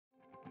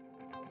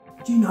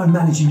Do you know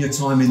managing your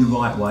time in the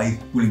right way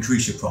will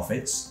increase your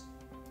profits?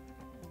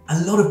 A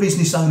lot of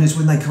business owners,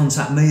 when they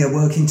contact me, are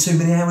working too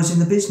many hours in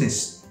the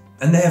business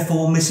and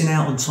therefore missing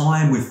out on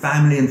time with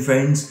family and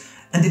friends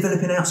and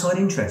developing outside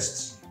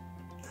interests.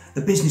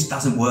 The business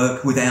doesn't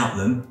work without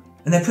them,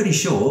 and they're pretty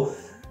sure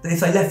that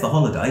if they left for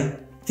holiday,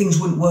 things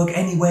wouldn't work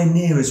anywhere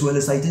near as well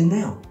as they do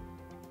now.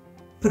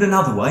 Put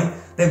another way,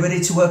 they're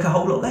ready to work a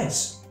whole lot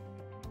less.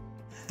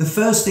 The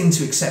first thing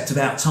to accept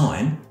about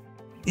time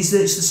is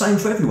that it's the same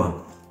for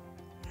everyone.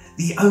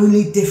 The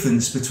only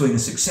difference between a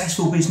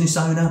successful business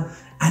owner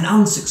and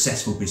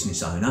unsuccessful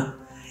business owner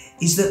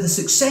is that the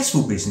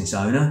successful business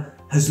owner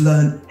has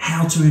learned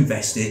how to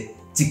invest it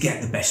to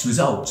get the best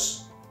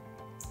results.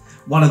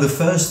 One of the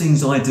first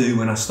things I do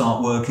when I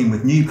start working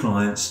with new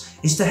clients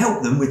is to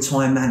help them with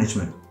time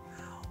management,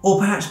 or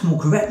perhaps more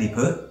correctly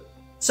put,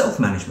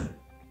 self-management.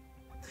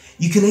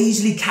 You can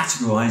easily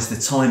categorise the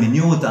time in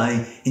your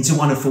day into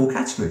one of 4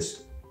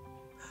 categories.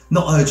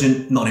 Not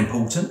urgent, not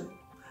important.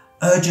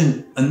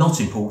 Urgent and not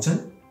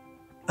important.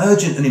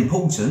 Urgent and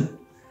important.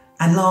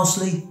 And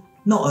lastly,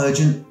 not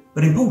urgent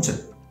but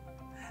important.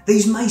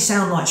 These may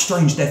sound like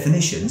strange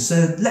definitions,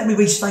 so let me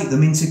restate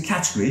them into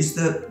categories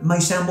that may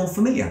sound more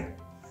familiar.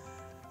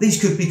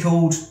 These could be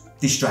called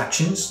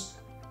distractions,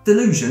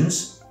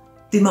 delusions,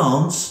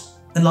 demands,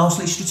 and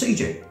lastly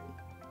strategic.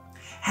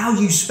 How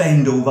you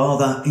spend, or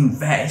rather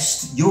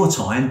invest, your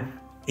time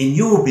in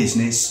your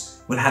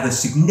business will have a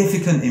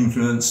significant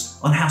influence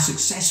on how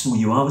successful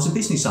you are as a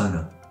business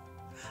owner.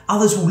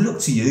 Others will look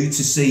to you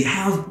to see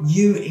how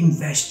you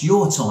invest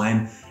your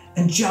time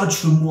and judge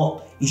from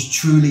what is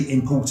truly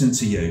important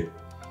to you.